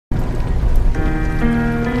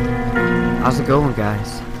How's it going,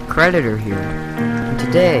 guys? Creditor here. And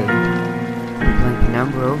today, we're playing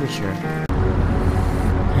Penumbra overture.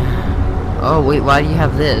 Oh wait, why do you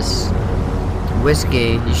have this?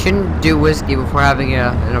 Whiskey. You shouldn't do whiskey before having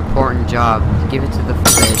an important job. Give it to the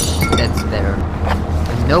fish that's there.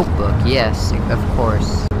 A notebook, yes, of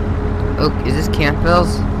course. Oh, is this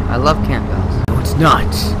Campbell's? I love Campbell's. No, it's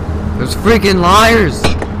not. Those freaking liars!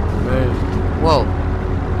 Whoa.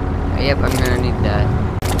 Yep, I'm gonna need that.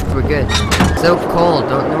 We're good. So cold,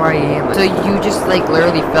 don't know where I am. So you just like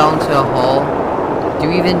literally fell into a hole?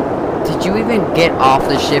 Did you even get off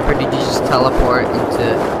the ship, or did you just teleport into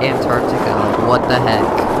Antarctica? Like, what the heck?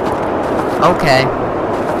 Okay.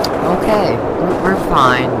 Okay. We're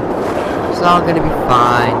fine. It's all gonna be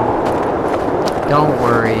fine. Don't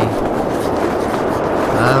worry.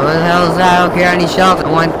 What the hell is that? I don't care any shelter.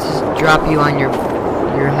 I want to drop you on your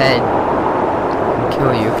head and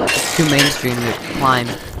kill you. It's too mainstream to climb.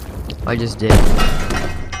 I just did.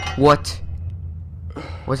 What?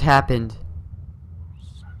 What happened?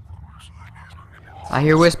 I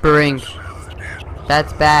hear whispering.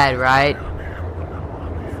 That's bad, right?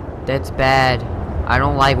 That's bad. I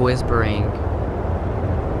don't like whispering.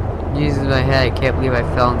 Jesus, my head. I can't believe I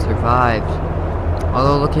fell and survived.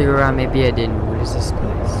 Although looking around, maybe I didn't. What is this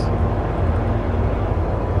place?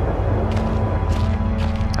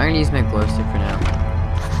 I'm gonna use my glow stick for now.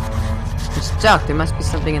 It's stuck. There must be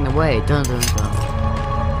something in the way. Dun dun dun.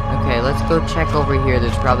 Okay, let's go check over here.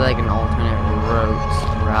 There's probably like an alternate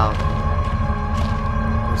route.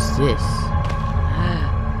 What's this?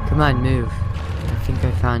 Come on, move. I think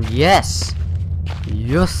I found. Yes!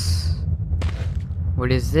 Yes!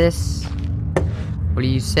 What is this? What do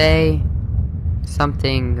you say?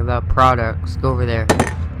 Something about products. Go over there.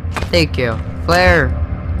 Thank you. Flare!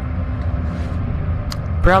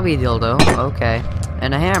 Probably a dildo. Okay.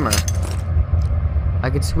 And a hammer. I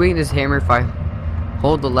could swing this hammer if I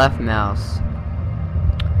hold the left mouse.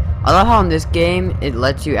 I love how in this game it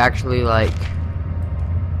lets you actually like.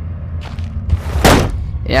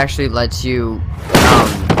 It actually lets you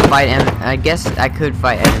fight. I guess I could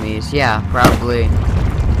fight enemies. Yeah, probably.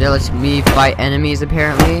 It lets me fight enemies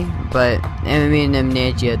apparently, but enemy in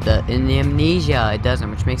amnesia. In the amnesia it doesn't,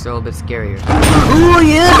 which makes it a little bit scarier. Oh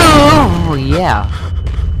yeah! Oh yeah!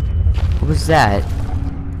 What was that?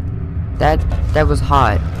 That was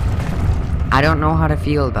hot. I don't know how to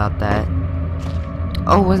feel about that.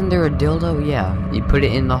 Oh, wasn't there a dildo? Yeah. You put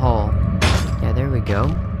it in the hole. Yeah, there we go.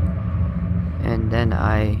 And then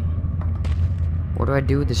what do I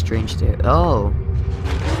do with the strange thing? Oh.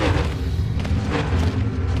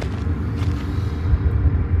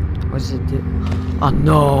 What does it do? Oh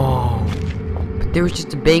no. But there was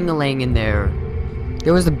just a bang-a-lang in there.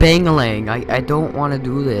 There was a bang-a-lang. I don't want to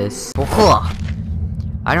do this.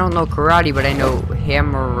 I don't know karate, but I know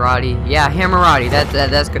hammerati. Yeah, hammerati.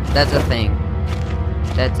 That's good. That's a thing.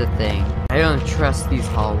 That's a thing. I don't trust these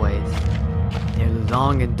hallways. They're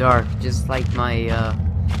long and dark, just like my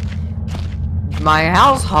my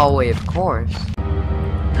house hallway, of course.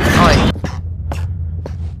 Oh,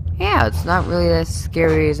 yeah, it's not really as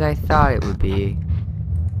scary as I thought it would be.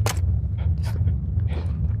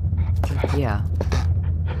 Yeah.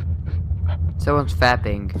 Someone's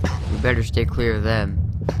fapping. We better stay clear of them.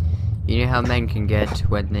 You know how men can get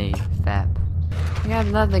when they fap. Yeah,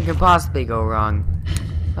 nothing could possibly go wrong.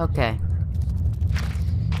 Okay.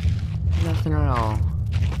 Nothing at all.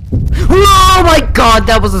 Oh my god,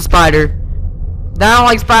 that was a spider! I don't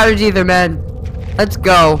like spiders either, man. Let's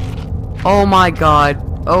go. Oh my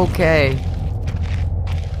god. Okay.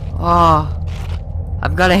 Oh.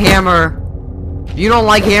 I've got a hammer. You don't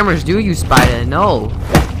like hammers, do you, spider? No.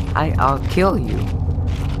 I'll kill you.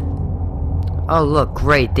 Oh look,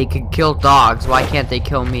 great. They can kill dogs. Why can't they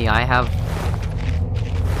kill me? I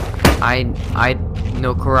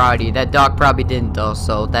know karate. That dog probably didn't though,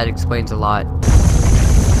 so that explains a lot.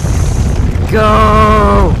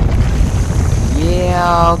 Go!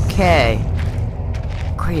 Yeah, okay.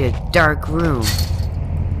 Create a dark room.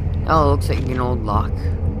 Oh, it looks like an old lock.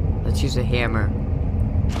 Let's use a hammer.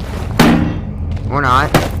 Or not.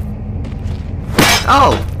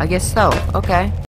 Oh, I guess so. Okay.